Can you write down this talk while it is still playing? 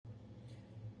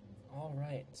All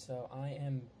right, so I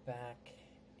am back,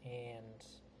 and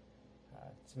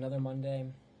it's another Monday.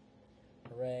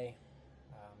 Hooray!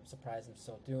 I'm surprised I'm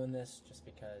still doing this, just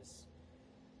because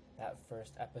that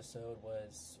first episode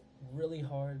was really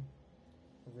hard,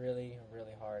 really,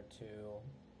 really hard to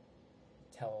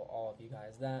tell all of you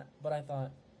guys that. But I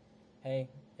thought, hey,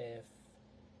 if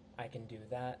I can do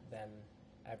that, then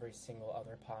every single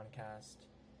other podcast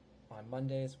on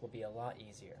Mondays will be a lot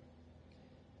easier.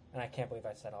 And I can't believe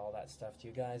I said all that stuff to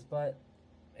you guys, but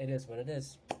it is what it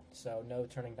is. So no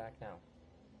turning back now.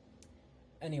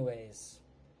 Anyways,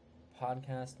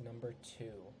 podcast number 2.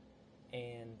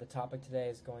 And the topic today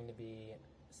is going to be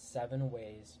 7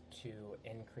 ways to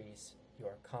increase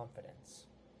your confidence.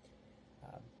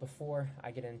 Before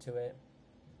I get into it,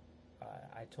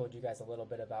 I told you guys a little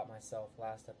bit about myself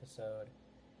last episode,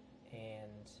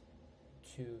 and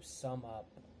to sum up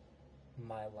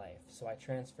my life. So I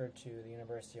transferred to the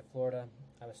University of Florida.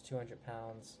 I was 200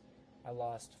 pounds. I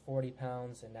lost 40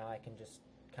 pounds, and now I can just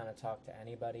kind of talk to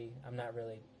anybody. I'm not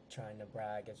really trying to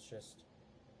brag. It's just,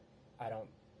 I don't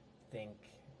think,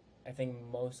 I think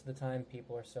most of the time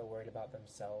people are so worried about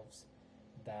themselves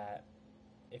that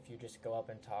if you just go up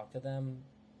and talk to them,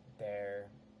 they're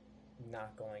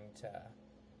not going to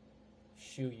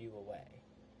shoo you away.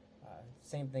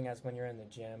 Same thing as when you're in the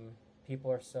gym.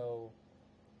 People are so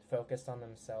focused on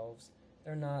themselves.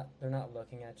 They're not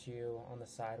looking at you on the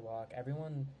sidewalk.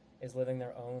 Everyone is living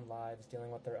their own lives, dealing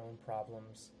with their own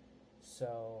problems.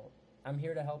 So I'm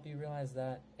here to help you realize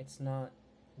that it's not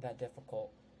that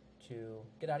difficult to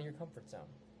get out of your comfort zone.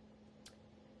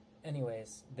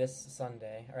 Anyways, this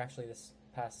Sunday, or actually this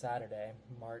past Saturday,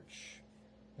 what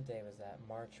day was that?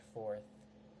 March 4th,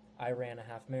 I ran a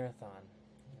half marathon,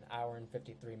 an hour and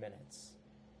 53 minutes.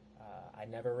 I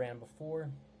never ran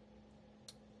before,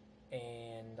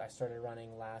 and I started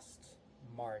running last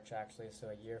March, actually, so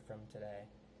a year from today.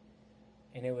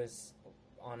 And it was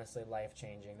honestly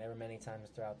life-changing. There were many times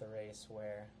throughout the race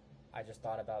where I just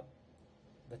thought about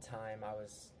the time I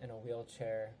was in a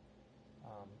wheelchair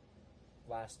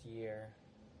last year,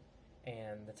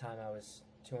 and the time I was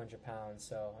 200 pounds,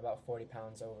 so about 40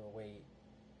 pounds overweight,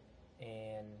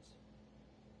 and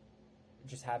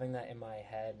just having that in my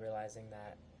head, realizing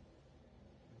that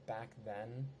back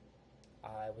then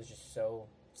I was just so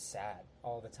sad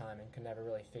all the time and could never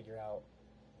really figure out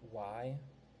why,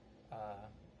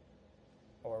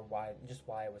 or why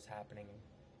it was happening,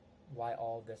 why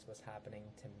all of this was happening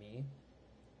to me.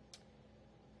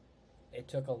 It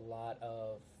took a lot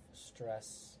of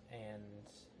stress and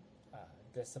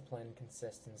discipline,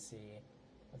 consistency,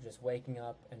 of just waking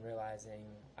up and realizing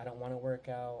I don't want to work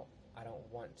out, I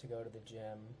don't want to go to the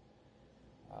gym,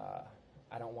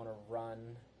 I don't want to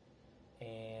run,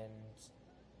 and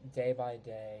day by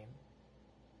day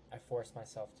I forced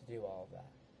myself to do all of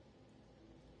that.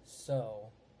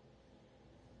 So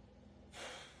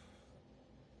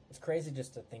it's crazy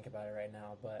just to think about it right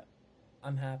now, but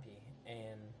I'm happy,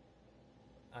 and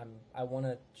I want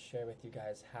to share with you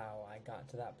guys how I got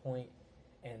to that point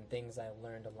and things I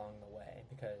learned along the way,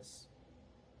 because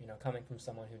coming from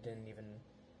someone who didn't even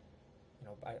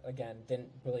didn't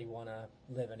really want to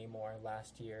live anymore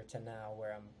last year to now,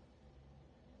 where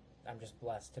I'm just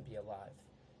blessed to be alive,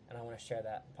 and I want to share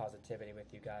that positivity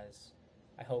with you guys.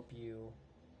 I hope you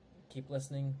keep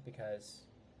listening, because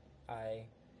I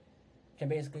can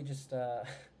basically just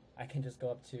I can just go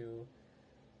up to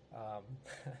um,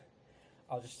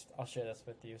 I'll share this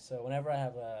with you. So whenever I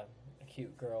have a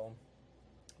cute girl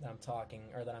that I'm talking,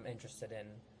 or that I'm interested in,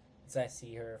 say I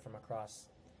see her from across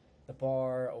the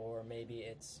bar, or maybe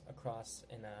it's across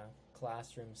in a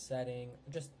classroom setting,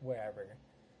 just wherever,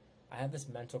 I have this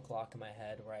mental clock in my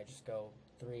head where I just go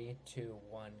 3, 2,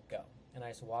 1, go. And I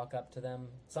just walk up to them.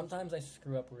 Sometimes I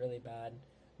screw up really bad,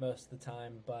 most of the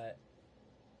time, but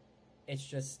it's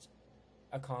just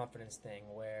a confidence thing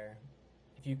where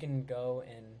if you can go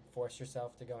and force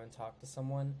yourself to go and talk to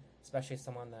someone, especially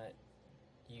someone that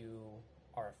you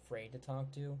are afraid to talk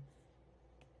to,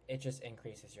 it just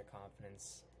increases your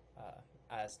confidence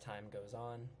as time goes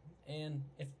on. And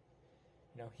if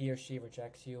he or she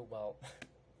rejects you, well,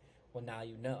 well, now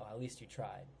you know. At least you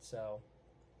tried. So,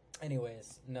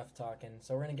 anyways, enough talking.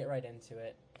 So we're gonna get right into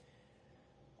it.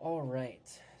 All right.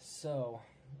 So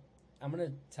I'm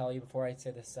gonna tell you, before I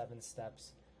say the 7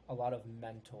 steps, a lot of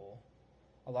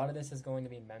this is going to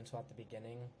be mental at the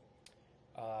beginning.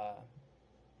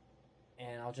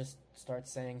 And I'll just start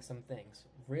saying some things.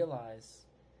 Realize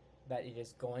that it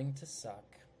is going to suck.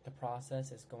 The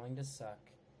process is going to suck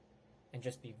and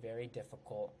just be very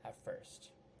difficult at first.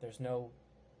 There's no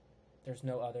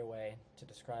other way to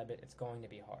describe it. It's going to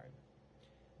be hard.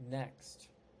 Next,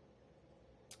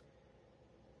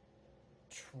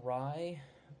 try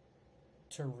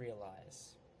to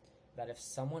realize that if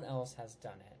someone else has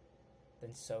done it,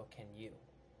 then so can you.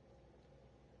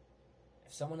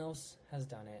 If someone else has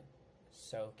done it,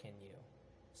 so can you.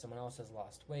 If someone else has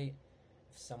lost weight,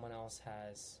 if someone else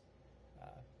has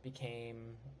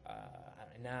became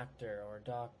an actor or a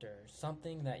doctor,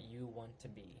 something that you want to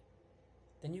be,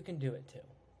 then you can do it too.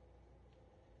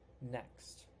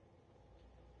 Next,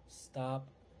 stop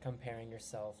comparing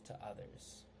yourself to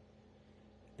others.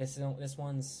 This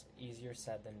one's easier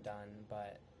said than done,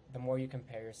 but the more you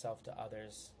compare yourself to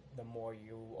others, the more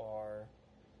you are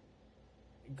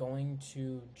going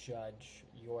to judge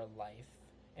your life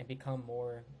and become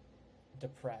more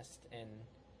depressed in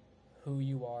who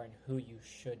you are and who you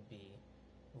should be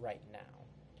right now.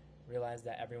 Realize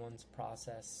that everyone's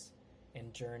process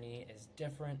and journey is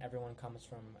different. Everyone comes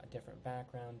from a different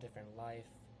background, different life.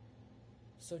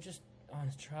 So just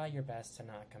try your best to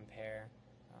not compare.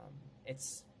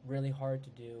 It's really hard to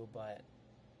do, but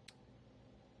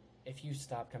if you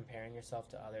stop comparing yourself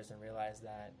to others and realize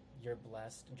that you're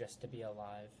blessed just to be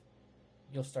alive,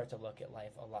 you'll start to look at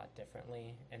life a lot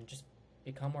differently and just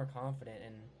become more confident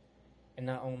in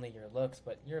not only your looks,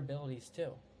 but your abilities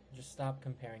too. Just stop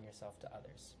comparing yourself to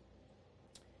others.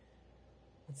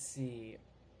 Let's see.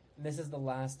 This is the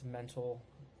last mental,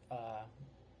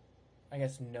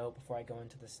 note before I go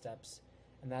into the steps,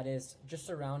 and that is just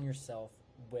surround yourself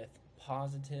with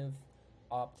positive,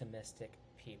 optimistic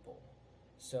people.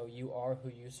 So you are who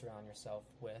you surround yourself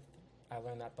with. I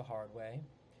learned that the hard way.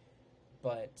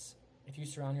 But if you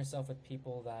surround yourself with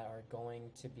people that are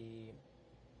going to be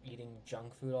eating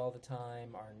junk food all the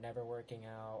time, are never working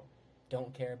out,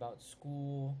 don't care about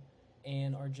school,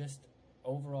 and are just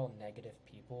overall negative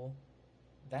people,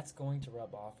 that's going to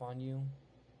rub off on you.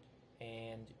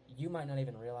 And you might not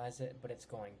even realize it, but it's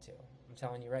going to. I'm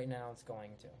telling you right now, it's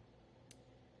going to.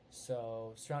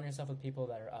 So surround yourself with people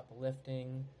that are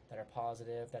uplifting, that are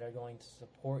positive, that are going to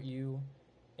support you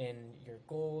in your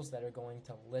goals, that are going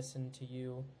to listen to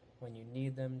you when you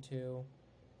need them to.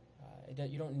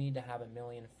 You don't need to have a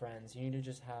million friends. You need to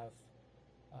just have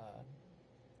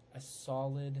a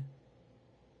solid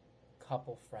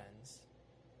couple friends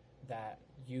that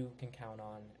you can count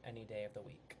on any day of the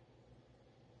week.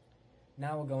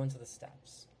 Now we'll go into the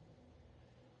steps.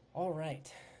 All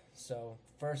right, so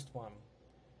first one,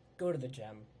 go to the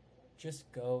gym.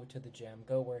 Just go to the gym,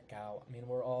 go work out. I mean,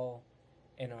 we're all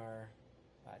in our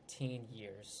teen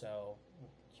years, so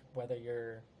whether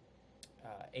you're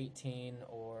 18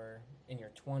 or in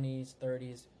your 20s,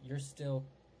 30s, you're still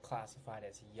classified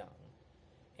as young.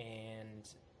 And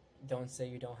don't say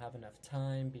you don't have enough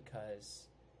time, because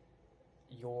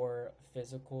your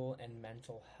physical and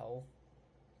mental health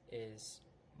is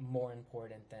more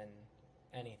important than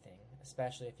anything,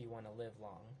 especially if you want to live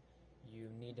long. You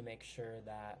need to make sure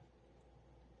that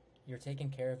you're taking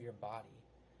care of your body.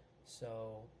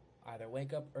 So either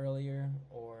wake up earlier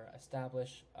or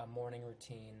establish a morning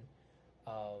routine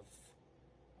of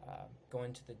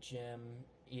going to the gym,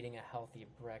 eating a healthy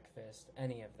breakfast,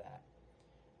 any of that.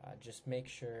 Just make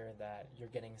sure that you're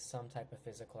getting some type of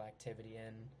physical activity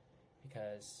in,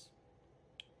 because,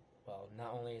 well,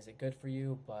 not only is it good for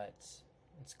you, but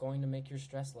it's going to make your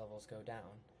stress levels go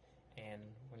down. And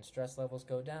when stress levels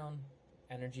go down,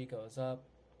 energy goes up,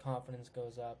 confidence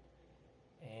goes up,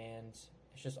 and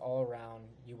it's just all around,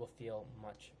 you will feel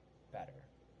much better.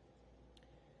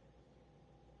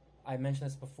 I mentioned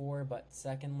this before, but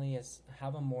secondly is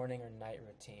have a morning or night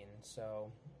routine.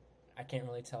 So I can't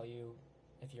really tell you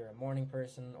if you're a morning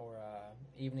person or a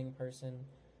evening person,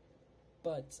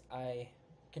 but I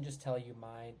can just tell you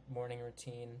my morning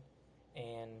routine,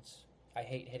 and I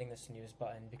hate hitting the snooze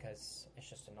button because it's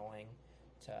just annoying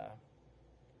to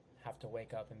have to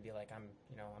wake up and be like, I'm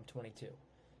 22.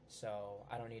 So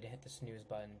I don't need to hit the snooze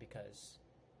button, because,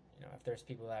 if there's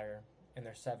people that are in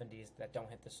their 70s that don't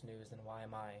hit the snooze, then why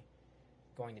am I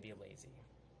going to be lazy?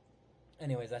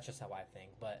 Anyways, that's just how I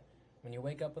think. But when you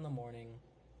wake up in the morning,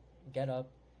 get up,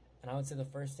 and I would say the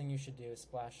first thing you should do is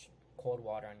splash cold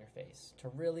water on your face to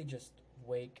really just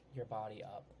wake your body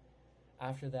up.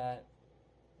 After that,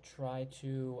 try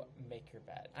to make your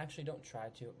bed. Actually, don't try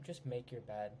to, just make your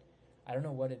bed. I don't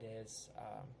know what it is.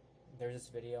 There's this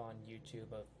video on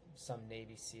YouTube of some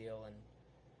Navy SEAL, and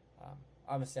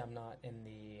obviously I'm not in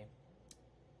the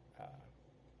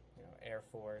Air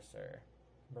Force or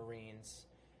Marines,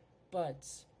 but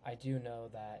I do know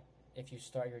that if you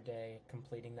start your day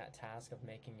completing that task of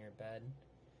making your bed,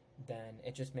 then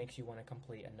it just makes you want to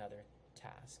complete another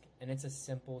task. And it's a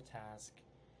simple task,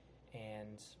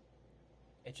 and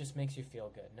it just makes you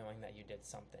feel good knowing that you did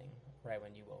something right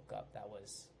when you woke up that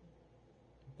was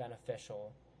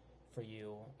beneficial for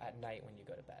you at night when you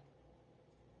go to bed.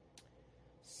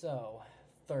 So,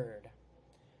 third,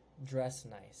 dress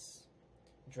nice.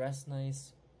 Dress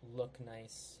nice, look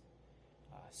nice,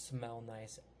 smell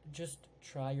nice. Just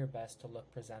try your best to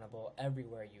look presentable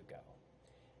everywhere you go.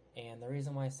 And the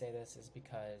reason why I say this is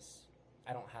because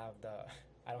I don't have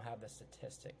the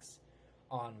statistics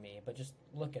on me, but just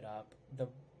look it up.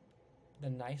 The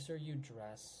nicer you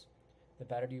dress, the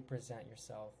better you present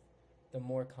yourself, the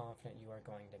more confident you are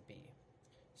going to be.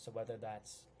 So whether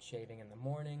that's shaving in the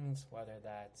mornings, whether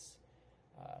that's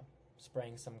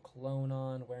spraying some cologne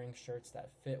on, wearing shirts that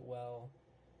fit well,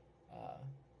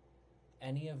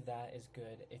 any of that is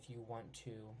good if you want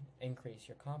to increase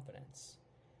your confidence.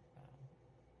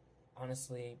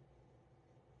 Honestly,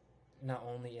 not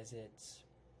only is it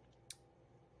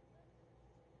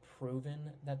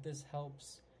proven that this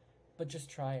helps, but just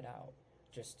try it out.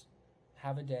 Just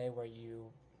have a day where you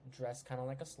dress kind of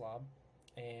like a slob,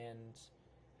 and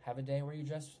have a day where you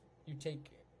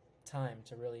take time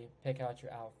to really pick out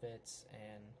your outfits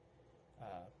and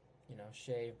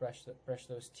shave, brush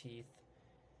those teeth,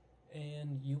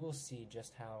 and you will see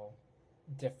just how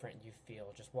different you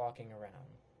feel just walking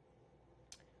around.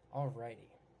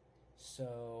 Alrighty,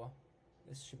 so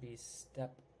this should be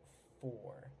step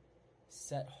 4.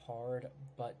 Set hard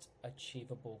but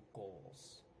achievable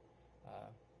goals.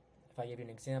 If I give you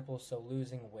an example, so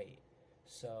losing weight.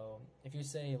 So if you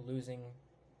say losing,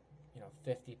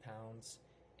 50 pounds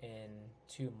in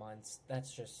 2 months,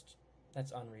 that's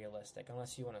unrealistic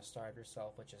unless you want to starve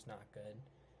yourself, which is not good.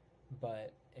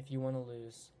 But if you want to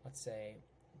lose, let's say,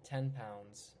 10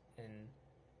 pounds in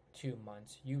 2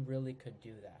 months, you really could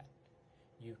do that.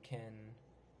 You can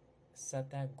set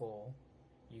that goal.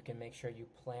 You can make sure you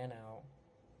plan out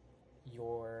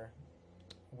your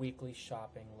weekly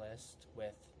shopping list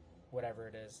with whatever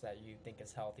it is that you think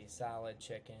is healthy: salad,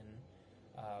 chicken,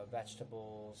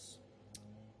 vegetables,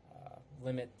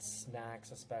 limit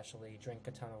snacks, especially drink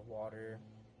a ton of water,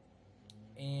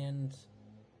 and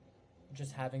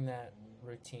just having that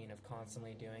routine of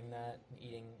constantly doing that,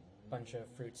 eating a bunch of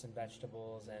fruits and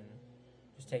vegetables, and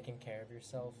just taking care of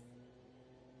yourself,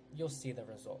 you'll see the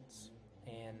results.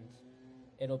 And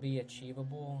it'll be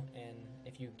achievable, and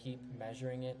if you keep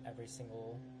measuring it every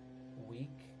single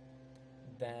week,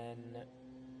 then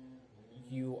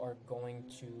you are going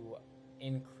to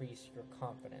increase your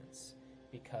confidence,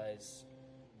 because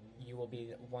you will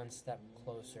be one step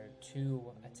closer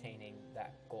to attaining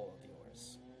that goal of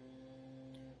yours.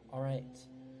 Alright,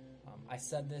 I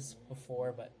said this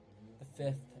before, but the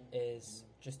 5th is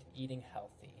just eating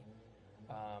healthy.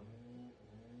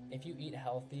 If you eat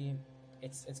healthy,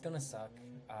 it's gonna suck,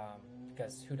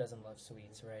 because who doesn't love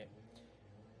sweets, right?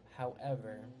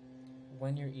 However,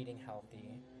 when you're eating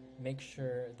healthy, make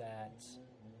sure that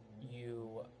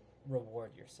you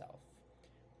reward yourself.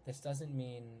 This doesn't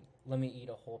mean let me eat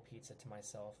a whole pizza to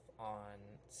myself on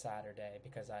Saturday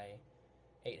because I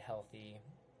ate healthy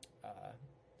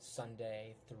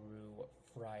Sunday through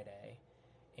Friday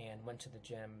and went to the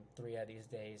gym 3 of these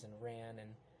days and ran,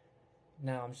 and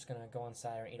now I'm just going to go on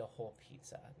Saturday and eat a whole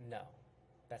pizza. No,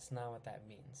 that's not what that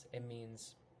means. It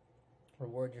means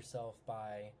reward yourself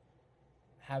by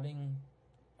having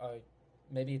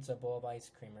maybe it's a bowl of ice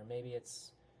cream, or maybe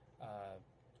it's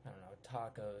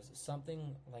tacos,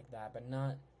 something like that, but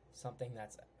not something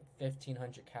that's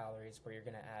 1,500 calories where you're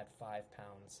going to add 5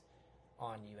 pounds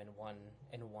on you in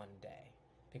one day,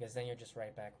 because then you're just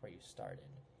right back where you started.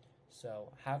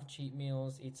 So have cheat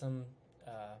meals, eat some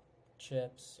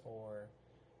chips or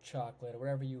chocolate or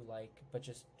whatever you like, but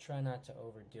just try not to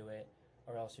overdo it,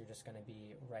 or else you're just going to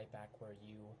be right back where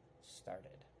you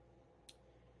started.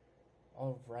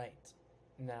 Alright,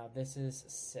 now this is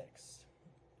 6.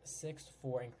 6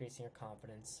 for increasing your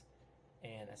confidence,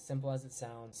 and as simple as it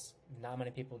sounds, not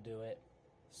many people do it.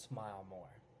 Smile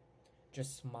more.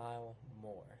 Just smile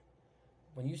more.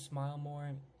 When you smile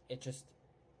more, it just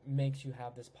makes you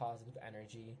have this positive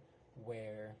energy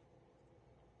where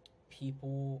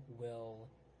people will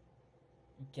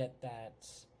get that,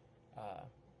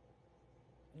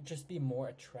 just be more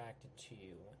attracted to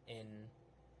you in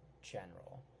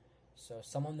general. So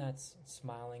someone that's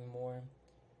smiling more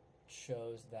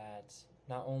shows that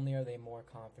not only are they more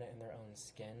confident in their own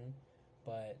skin,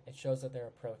 but it shows that they're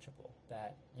approachable,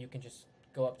 that you can just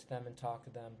go up to them and talk to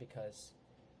them because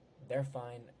they're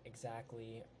fine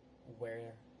exactly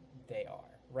where they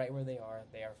are. Right where they are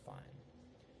fine.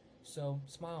 So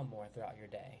smile more throughout your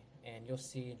day, and you'll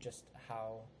see just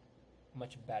how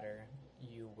much better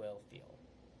you will feel.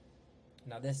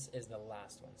 Now this is the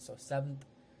last one. So 7th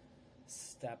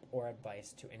step or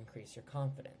advice to increase your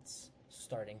confidence,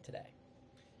 starting today.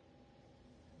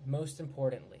 Most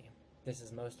importantly, this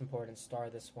is most important. Star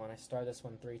this one. I star this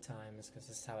one 3 times because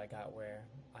this is how I got where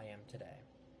I am today.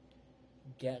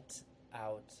 Get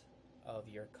out of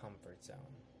your comfort zone.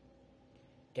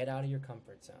 Get out of your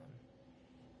comfort zone.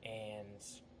 And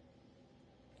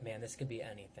man, this could be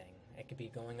anything. It could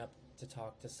be going up to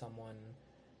talk to someone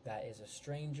that is a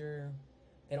stranger.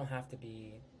 They don't have to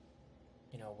be,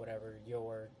 whatever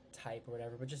your type or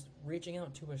whatever, but just reaching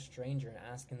out to a stranger and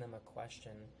asking them a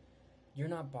question. You're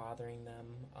not bothering them.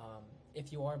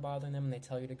 If you are bothering them and they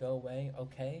tell you to go away,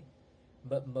 okay,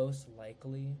 but most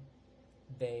likely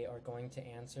they are going to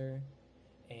answer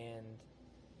and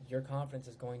your confidence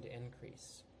is going to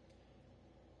increase.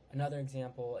 Another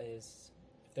example is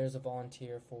if there's a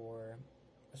volunteer for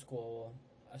a school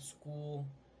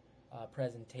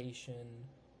presentation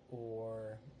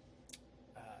or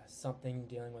something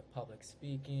dealing with public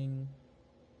speaking,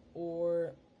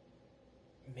 or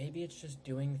maybe it's just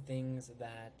doing things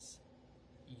that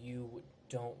you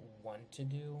don't want to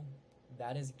do.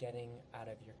 That is getting out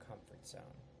of your comfort zone.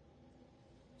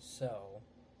 So,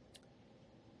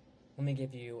 let me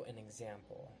give you an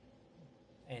example.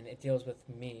 And it deals with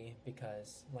me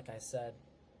because, like I said,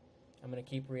 I'm going to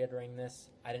keep reiterating this.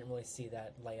 I didn't really see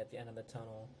that light at the end of the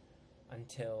tunnel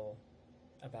until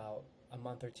about a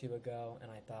month or 2 ago,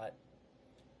 and I thought,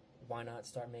 why not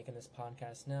start making this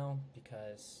podcast now?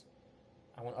 Because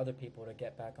I want other people to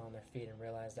get back on their feet and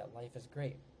realize that life is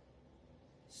great.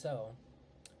 So,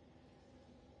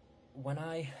 when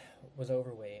I was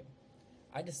overweight,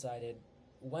 I decided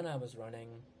when I was running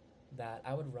that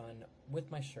I would run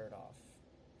with my shirt off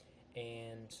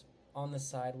and on the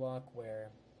sidewalk where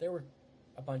there were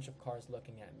a bunch of cars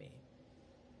looking at me.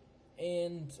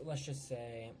 And let's just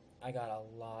say I got a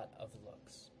lot of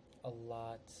looks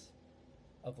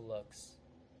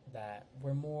that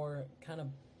were more kind of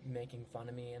making fun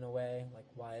of me in a way. Like,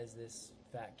 why is this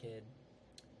fat kid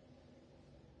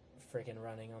freaking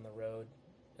running on the road?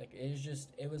 Like,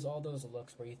 it was all those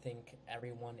looks where you think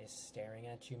everyone is staring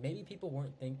at you. Maybe people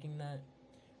weren't thinking that.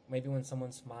 Maybe when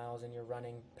someone smiles and you're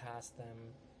running past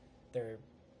them, they're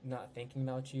not thinking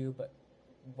about you. But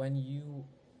when you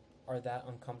are that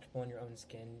uncomfortable in your own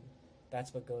skin,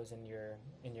 that's what goes in your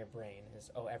brain is,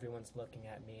 oh, everyone's looking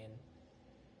at me. And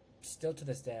still to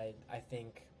this day, I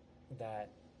think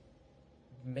that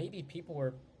maybe people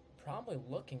were probably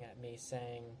looking at me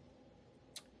saying,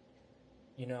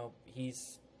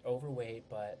 he's overweight,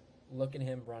 but look at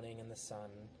him running in the sun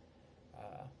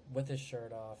with his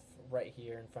shirt off right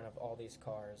here in front of all these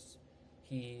cars.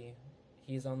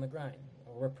 He's on the grind.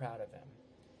 We're proud of him.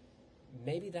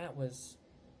 Maybe that was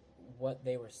what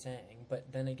they were saying,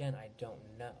 but then again, I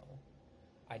don't know.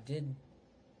 I did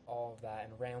all of that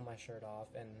and ran my shirt off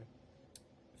and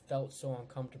felt so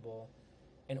uncomfortable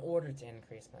in order to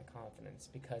increase my confidence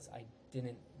because I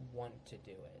didn't want to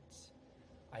do it.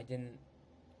 I didn't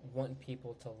want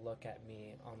people to look at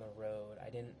me on the road. I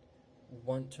didn't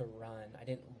want to run. I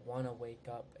didn't want to wake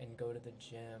up and go to the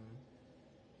gym.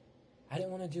 I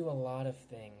didn't want to do a lot of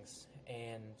things,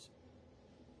 and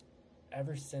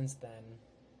ever since then,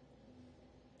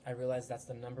 I realized that's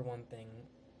the number one thing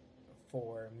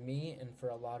for me and for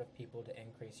a lot of people to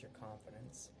increase your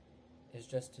confidence is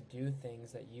just to do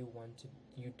things that you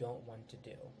don't want to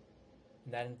do.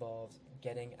 And that involves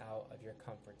getting out of your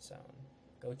comfort zone.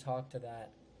 Go talk to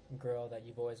that girl that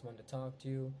you've always wanted to talk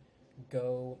to.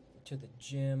 Go to the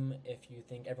gym if you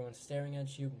think everyone's staring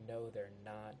at you. No, they're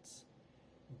not.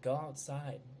 Go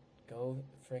outside. Go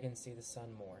friggin' see the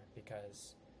sun more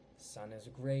because the sun is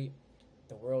great.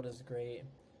 The world is great.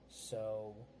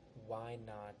 So why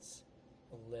not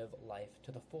live life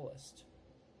to the fullest?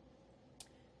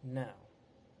 Now,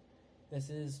 this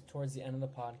is towards the end of the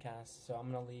podcast, so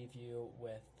I'm going to leave you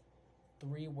with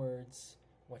 3 words,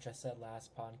 which I said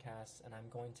last podcast, and I'm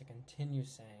going to continue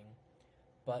saying,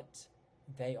 but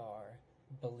they are,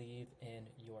 believe in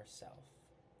yourself.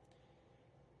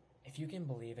 If you can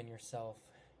believe in yourself,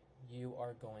 you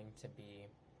are going to be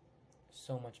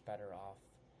so much better off.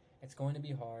 It's going to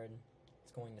be hard,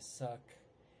 it's going to suck,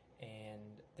 and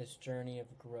this journey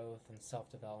of growth and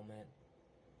self-development,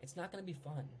 it's not going to be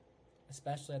fun,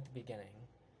 especially at the beginning.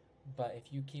 But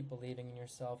if you keep believing in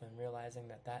yourself and realizing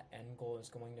that that end goal is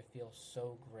going to feel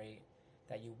so great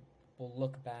that you will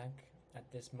look back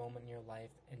at this moment in your life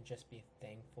and just be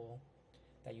thankful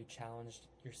that you challenged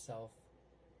yourself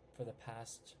for the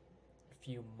past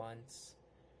few months,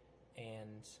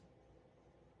 and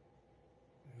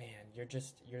man, you're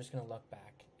just going to look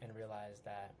back and realize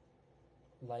that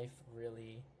life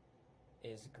really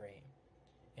is great.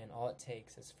 And all it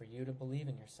takes is for you to believe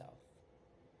in yourself.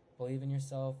 Believe in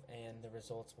yourself and the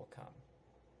results will come.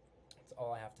 That's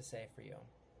all I have to say for you.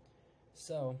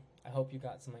 So, I hope you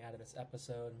got something out of this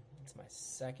episode. It's my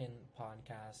second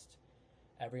podcast.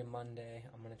 Every Monday,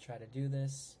 I'm going to try to do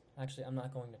this. Actually, I'm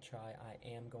not going to try. I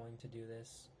am going to do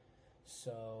this.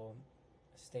 So,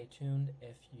 stay tuned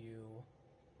if you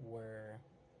were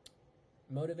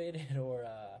motivated or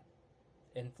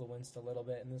influenced a little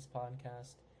bit in this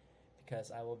podcast,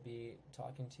 because I will be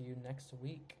talking to you next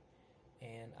week,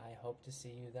 and I hope to see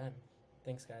you then.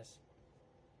 Thanks, guys.